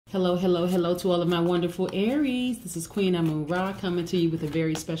Hello, hello, hello to all of my wonderful Aries. This is Queen Amun Ra coming to you with a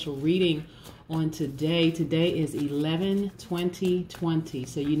very special reading on today. Today is 11/20/20.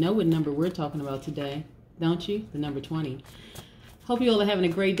 So you know what number we're talking about today, don't you? The number 20. Hope you all are having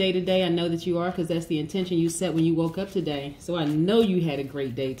a great day today. I know that you are, because that's the intention you set when you woke up today. So I know you had a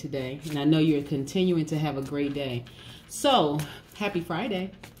great day today, and I know you're continuing to have a great day. So happy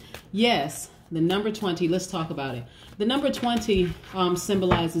Friday. Yes, the number 20, let's talk about it. The number 20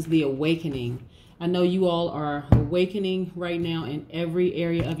 symbolizes the awakening. I know you all are awakening right now in every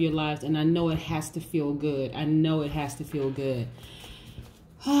area of your lives, and I know it has to feel good. I know it has to feel good.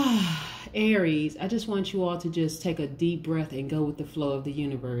 Aries, I just want you all to just take a deep breath and go with the flow of the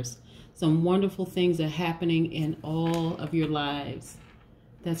universe. Some wonderful things are happening in all of your lives.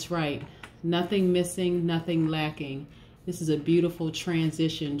 That's right. Nothing missing, nothing lacking. This is a beautiful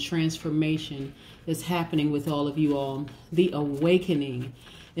transition, transformation that's happening with all of you all. The awakening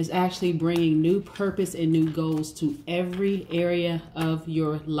is actually bringing new purpose and new goals to every area of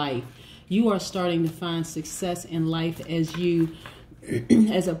your life. You are starting to find success in life as you,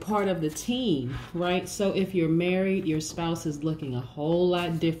 as a part of the team, right? So if you're married, your spouse is looking a whole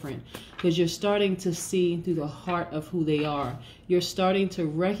lot different because you're starting to see through the heart of who they are. You're starting to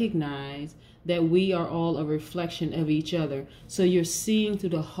recognize that we are all a reflection of each other. So you're seeing through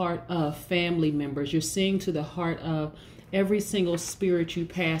the heart of family members. You're seeing to the heart of every single spirit you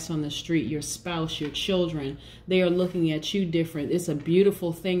pass on the street, your spouse, your children. They are looking at you different. It's a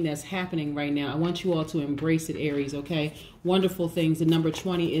beautiful thing that's happening right now. I want you all to embrace it, Aries, okay? Wonderful things. The number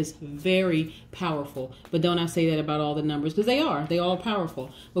 20 is very powerful. But don't I say that about all the numbers? Because they are. They all powerful.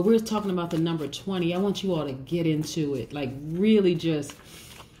 But we're talking about the number 20. I want you all to get into it. Like really just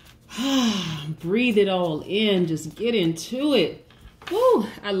breathe it all in. Just get into it. Woo,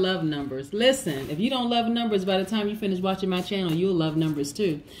 I love numbers. Listen, if you don't love numbers, by the time you finish watching my channel, you'll love numbers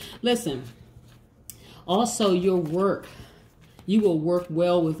too. Listen, also your work, you will work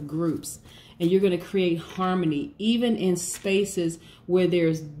well with groups, and you're going to create harmony, even in spaces where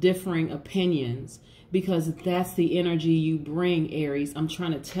there's differing opinions, because that's the energy you bring, Aries. I'm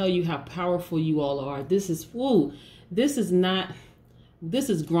trying to tell you how powerful you all are. This is, woo, this is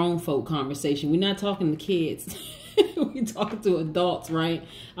grown folk conversation. We're not talking to kids. We're talking to adults, right?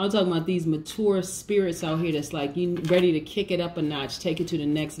 I'm talking about these mature spirits out here that's like you ready to kick it up a notch, take it to the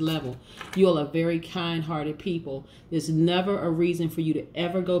next level. You all are very kind-hearted people. There's never a reason for you to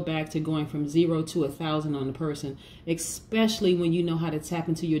ever go back to going from 0 to 1,000 on a person, especially when you know how to tap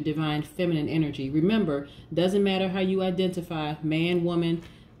into your divine feminine energy. Remember, doesn't matter how you identify, man, woman,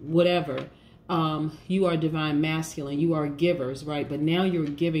 whatever. You are divine masculine. You are givers, right? But now you're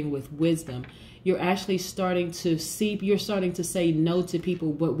giving with wisdom. You're actually starting to see, you're starting to say no to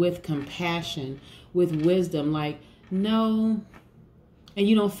people, but with compassion, with wisdom, like, no, and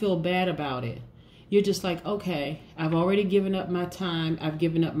you don't feel bad about it. You're just like, okay, I've already given up my time. I've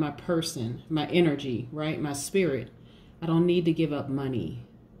given up my person, my energy, right? My spirit. I don't need to give up money,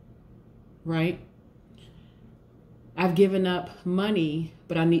 right? I've given up money,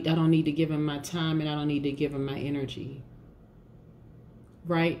 but I don't need to give him my time, and I don't need to give him my energy,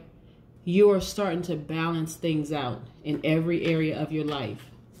 right? You are starting to balance things out in every area of your life,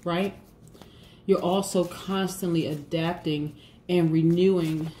 right? You're also constantly adapting and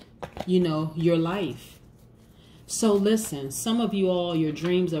renewing, you know, your life. So listen, some of you all, your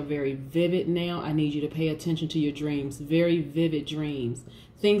dreams are very vivid now. I need you to pay attention to your dreams, very vivid dreams.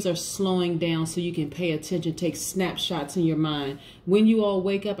 Things are slowing down so you can pay attention, take snapshots in your mind. When you all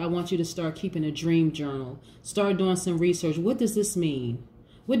wake up, I want you to start keeping a dream journal. Start doing some research. What does this mean?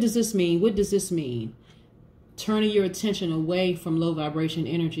 What does this mean? What does this mean? Turning your attention away from low vibration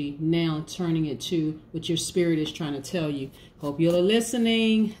energy, now turning it to what your spirit is trying to tell you. Hope you're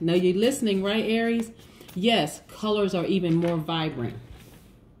listening. Know you're listening, right, Aries? Yes, colors are even more vibrant.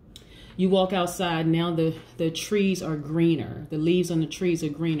 You walk outside, now the trees are greener. The leaves on the trees are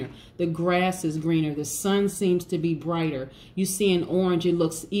greener. The grass is greener. The sun seems to be brighter. You see an orange, it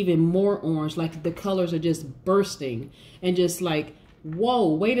looks even more orange, like the colors are just bursting and just like, whoa,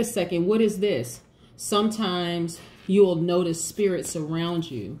 wait a second, what is this? Sometimes you'll notice spirits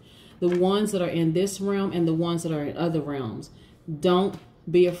around you, the ones that are in this realm and the ones that are in other realms. Don't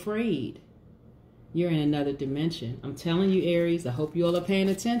be afraid. You're in another dimension. I'm telling you, Aries, I hope you all are paying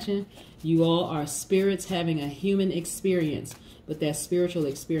attention. You all are spirits having a human experience, but that spiritual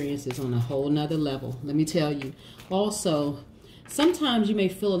experience is on a whole nother level. Let me tell you. Also, sometimes you may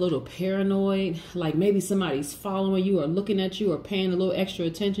feel a little paranoid, like maybe somebody's following you or looking at you or paying a little extra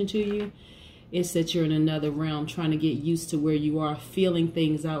attention to you. It's that you're in another realm trying to get used to where you are, feeling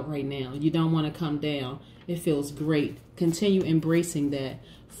things out right now. You don't want to come down. It feels great. Continue embracing that.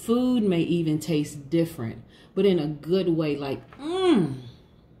 Food may even taste different, but in a good way, like,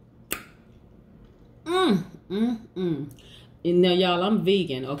 And now, y'all, I'm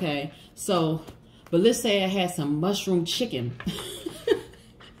vegan, okay? So, but let's say I had some mushroom chicken.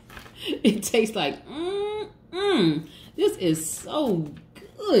 It tastes like, this is so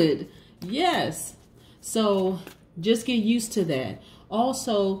good. Yes. So just get used to that.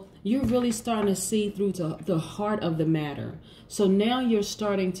 Also, you're really starting to see through to the heart of the matter. So now you're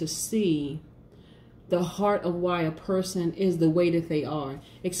starting to see the heart of why a person is the way that they are,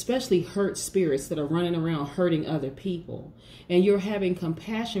 especially hurt spirits that are running around hurting other people. And you're having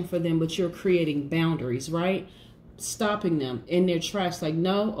compassion for them, but you're creating boundaries, right? Stopping them in their tracks. Like,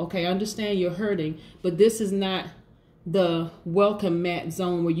 no, okay, I understand you're hurting, but this is not the welcome mat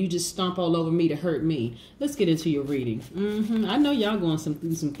zone where you just stomp all over me to hurt me. Let's get into your reading. I know y'all going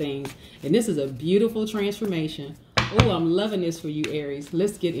through some things, and this is a beautiful transformation. Oh, I'm loving this for you, Aries.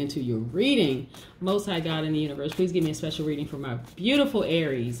 Let's get into your reading. Most High God in the universe, please give me a special reading for my beautiful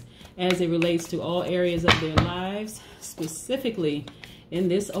Aries as it relates to all areas of their lives, specifically in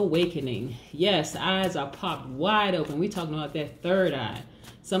this awakening. Yes, eyes are popped wide open. We're talking about that third eye.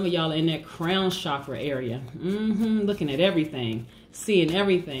 Some of y'all are in that crown chakra area. Looking at everything, seeing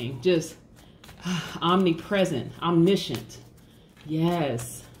everything, just omnipresent, omniscient.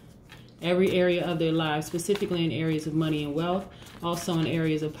 Yes. Every area of their lives, specifically in areas of money and wealth, also in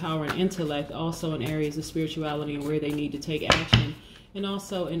areas of power and intellect, also in areas of spirituality and where they need to take action, and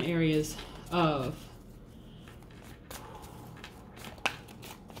also in areas of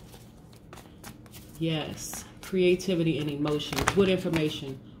yes, creativity and emotions. Good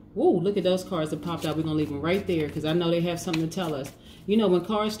information. Whoa, look at those cards that popped out. We're going to leave them right there because I know they have something to tell us. You know, when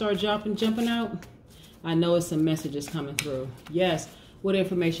cards start jumping out, I know it's some messages coming through. Yes. What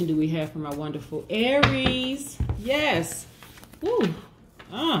information do we have from our wonderful Aries? Yes. Woo.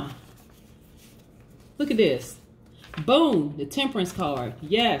 Look at this. Boom. The Temperance card.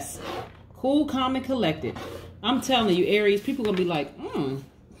 Yes. Cool, calm, and collected. I'm telling you, Aries, people going to be like,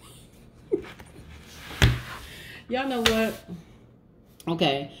 Y'all know what?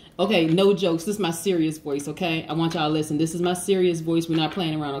 Okay. Okay, no jokes. This is my serious voice, okay? I want y'all to listen. This is my serious voice. We're not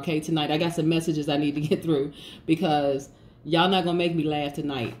playing around, okay? Tonight, I got some messages I need to get through because y'all not going to make me laugh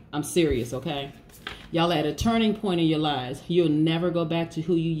tonight. I'm serious, okay? Y'all at a turning point in your lives. You'll never go back to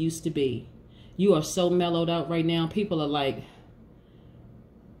who you used to be. You are so mellowed out right now. People are like,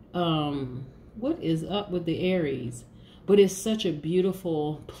 what is up with the Aries? But it's such a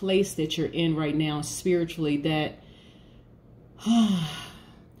beautiful place that you're in right now spiritually that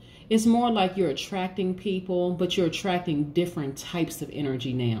it's more like you're attracting people, but you're attracting different types of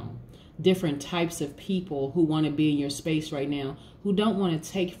energy now. Different types of people who want to be in your space right now, who don't want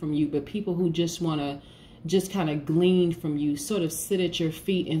to take from you, but people who just want to just kind of glean from you, sort of sit at your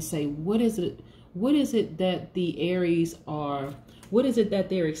feet and say, what is it that the Aries are, what is it that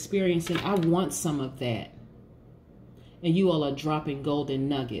they're experiencing? I want some of that. And you all are dropping golden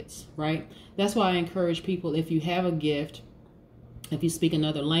nuggets, right? That's why I encourage people, if you have a gift, if you speak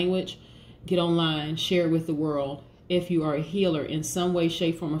another language, get online, share it with the world. If you are a healer in some way,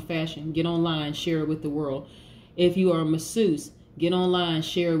 shape, form, or fashion, get online, share it with the world. If you are a masseuse, get online,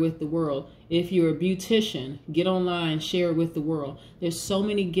 share it with the world. If you're a beautician, get online, share it with the world. There's so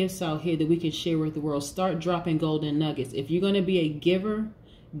many gifts out here that we can share with the world. Start dropping golden nuggets. If you're going to be a giver,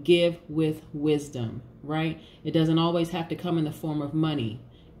 give with wisdom, right? It doesn't always have to come in the form of money.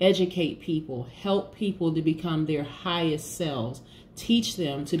 Educate people, help people to become their highest selves. Teach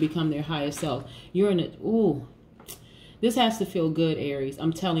them to become their highest self. You're in it. Ooh. This has to feel good, Aries.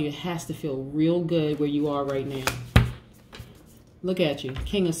 I'm telling you, it has to feel real good where you are right now. Look at you.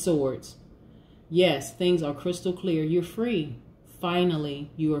 King of Swords. Yes, things are crystal clear. You're free.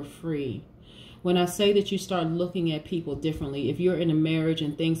 Finally, you are free. When I say that you start looking at people differently, if you're in a marriage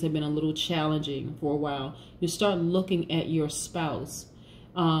and things have been a little challenging for a while, you start looking at your spouse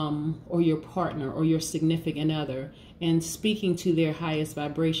or your partner or your significant other and speaking to their highest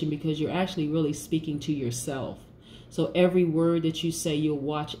vibration, because you're actually really speaking to yourself. So every word that you say, you'll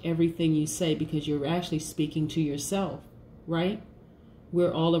watch everything you say because you're actually speaking to yourself, right?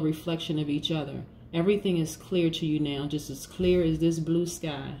 We're all a reflection of each other. Everything is clear to you now, just as clear as this blue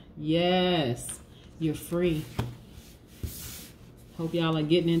sky. Yes, you're free. Hope y'all are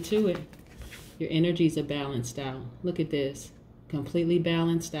getting into it. Your energies are balanced out. Look at this. Completely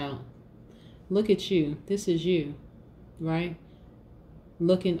balanced out. Look at you. This is you, right?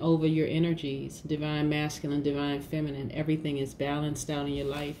 Looking over your energies. Divine masculine, divine feminine. Everything is balanced out in your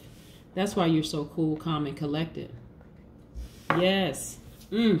life. That's why you're so cool, calm, and collected. Yes.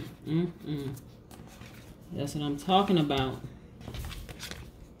 That's what I'm talking about.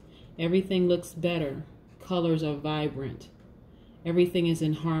 Everything looks better. Colors are vibrant. Everything is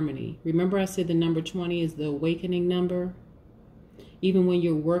in harmony. Remember I said the number 20 is the awakening number? Even when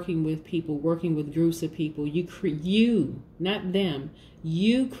you're working with people, working with groups of people, you, not them,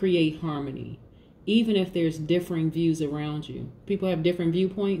 you create harmony. Even if there's differing views around you. People have different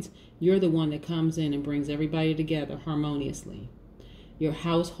viewpoints. You're the one that comes in and brings everybody together harmoniously. Your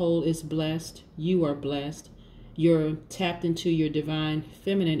household is blessed. You are blessed. You're tapped into your divine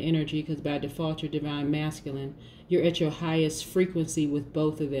feminine energy because by default you're divine masculine. You're at your highest frequency with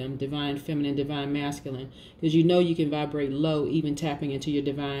both of them, divine feminine, divine masculine, because you know you can vibrate low even tapping into your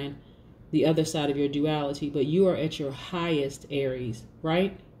divine, the other side of your duality, but you are at your highest, Aries,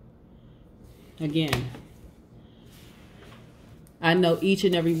 right? Again, I know each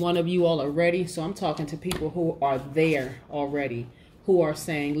and every one of you all are ready, so I'm talking to people who are there already, who are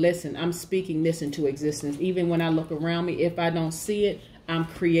saying, listen, I'm speaking this into existence. Even when I look around me, if I don't see it, I'm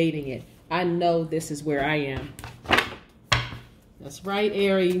creating it. I know this is where I am. That's right,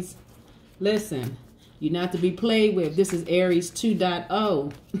 Aries. Listen, you're not to be played with. This is Aries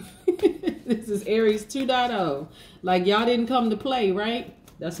 2.0. This is Aries 2.0. Like y'all didn't come to play, right?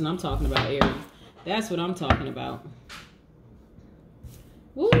 That's what I'm talking about, Aries. That's what I'm talking about.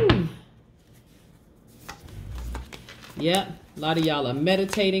 Woo. Yep. A lot of y'all are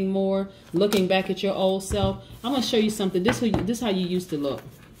meditating more, looking back at your old self. I'm going to show you something. This is how you used to look.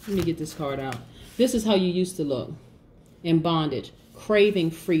 Let me get this card out. This is how you used to look. In bondage,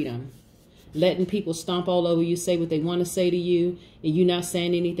 craving freedom, letting people stomp all over you, say what they want to say to you, and you not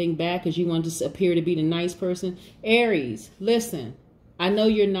saying anything back because you want to appear to be the nice person. Aries, listen, I know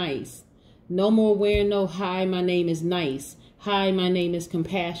you're nice. No more wearing no hi, my name is nice. Hi, my name is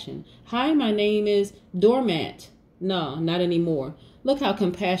compassion. Hi, my name is doormat. No, not anymore. Look how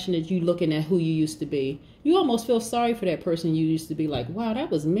compassionate you looking at who you used to be. You almost feel sorry for that person you used to be like, wow, that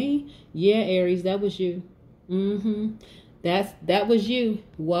was me. Yeah, Aries, that was you. That was you.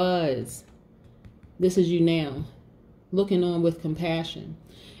 This is you now. Looking on with compassion.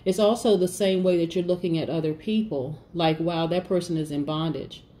 It's also the same way that you're looking at other people. Like, wow, that person is in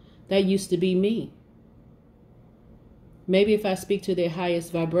bondage. That used to be me. Maybe if I speak to their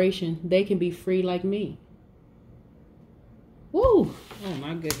highest vibration, they can be free like me. Woo! Oh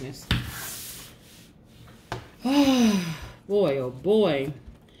my goodness. Boy, oh boy.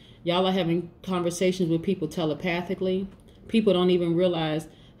 Y'all are having conversations with people telepathically. People don't even realize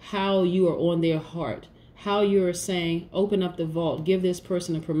how you are on their heart. How you are saying, open up the vault, give this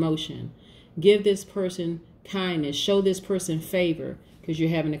person a promotion. Give this person kindness. Show this person favor. Because you're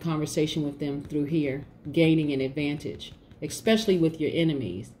having a conversation with them through here. Gaining an advantage. Especially with your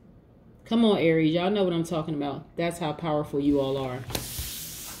enemies. Come on, Aries. Y'all know what I'm talking about. That's how powerful you all are.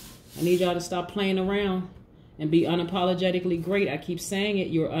 I need y'all to stop playing around and be unapologetically great. I keep saying it.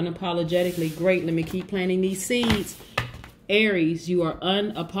 You're unapologetically great. Let me keep planting these seeds. Aries, you are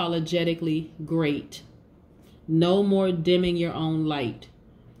unapologetically great. No more dimming your own light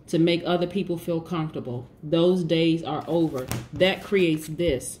to make other people feel comfortable. Those days are over. That creates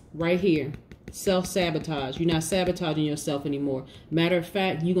this right here. Self-sabotage. You're not sabotaging yourself anymore. Matter of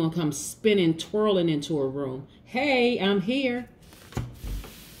fact, you're going to come spinning, twirling into a room. Hey, I'm here.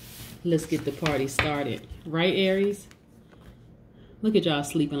 Let's get the party started. Right, Aries? Look at y'all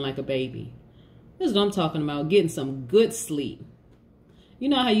sleeping like a baby. This is what I'm talking about. Getting some good sleep. You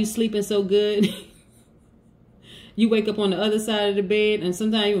know how you sleeping so good? You wake up on the other side of the bed and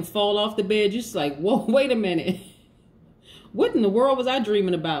sometimes you even fall off the bed. You're just like, whoa, wait a minute. What in the world was I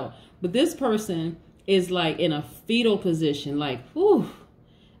dreaming about? But this person is like in a fetal position. Like, whew,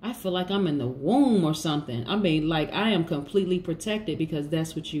 I feel like I'm in the womb or something. I mean, like I am completely protected because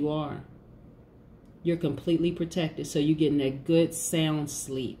that's what you are. You're completely protected. So you're getting that good sound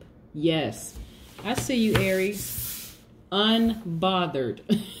sleep. Yes. I see you, Aries. Unbothered.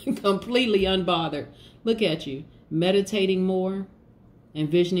 Completely unbothered. Look at you. Meditating more.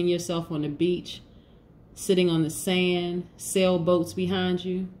 Envisioning yourself on the beach. Sitting on the sand. Sailboats behind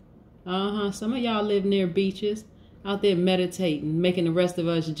you. Some of y'all live near beaches. Out there meditating. Making the rest of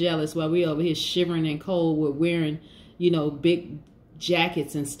us jealous while we over here shivering and cold. We're wearing, you know, big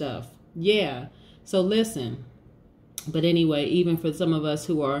jackets and stuff. Yeah. So listen. But anyway, even for some of us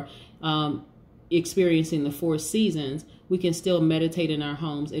who are experiencing the 4 seasons, we can still meditate in our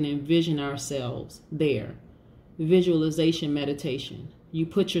homes and envision ourselves there. Visualization meditation. You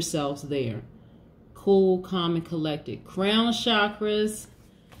put yourselves there. Cool, calm, and collected. Crown chakras.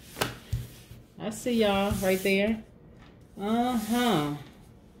 I see y'all right there.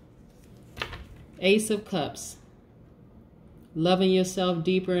 Ace of Cups. Loving yourself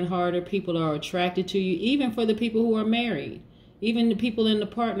deeper and harder. People are attracted to you, even for the people who are married, even the people in the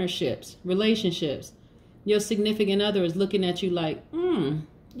partnerships, relationships. Your significant other is looking at you like,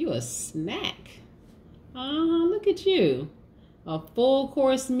 you a snack. Look at you. A full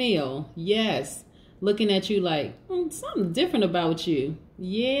course meal. Yes. Looking at you like, something different about you.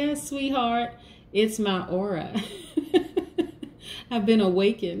 Yeah, sweetheart. It's my aura. I've been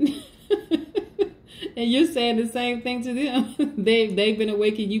awakened. And you're saying the same thing to them. They've been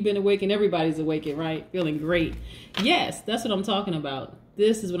awakened. You've been awakened. Everybody's awakened, right? Feeling great. Yes, that's what I'm talking about.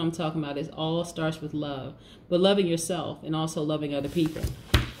 This is what I'm talking about. It all starts with love. But loving yourself and also loving other people.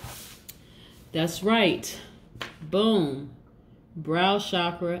 That's right. Boom. Brow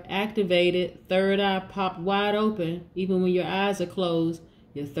chakra activated. Third eye popped wide open. Even when your eyes are closed,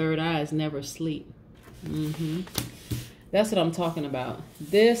 your third eyes never asleep. That's what I'm talking about.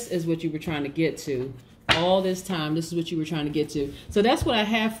 This is what you were trying to get to. All this time, this is what you were trying to get to. So that's what I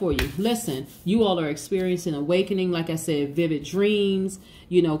have for you. Listen, you all are experiencing awakening. Like I said, vivid dreams.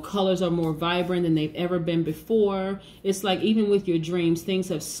 You know, colors are more vibrant than they've ever been before. It's like even with your dreams, things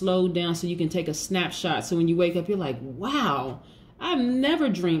have slowed down so you can take a snapshot. So when you wake up, you're like, wow, I've never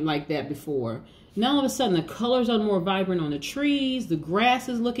dreamed like that before. Now all of a sudden the colors are more vibrant on the trees. The grass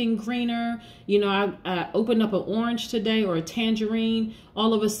is looking greener. You know, I opened up an orange today or a tangerine.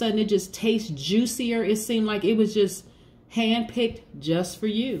 All of a sudden it just tastes juicier. It seemed like it was just handpicked just for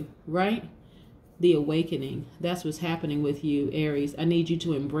you, right? The awakening. That's what's happening with you, Aries. I need you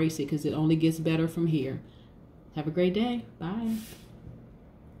to embrace it because it only gets better from here. Have a great day. Bye.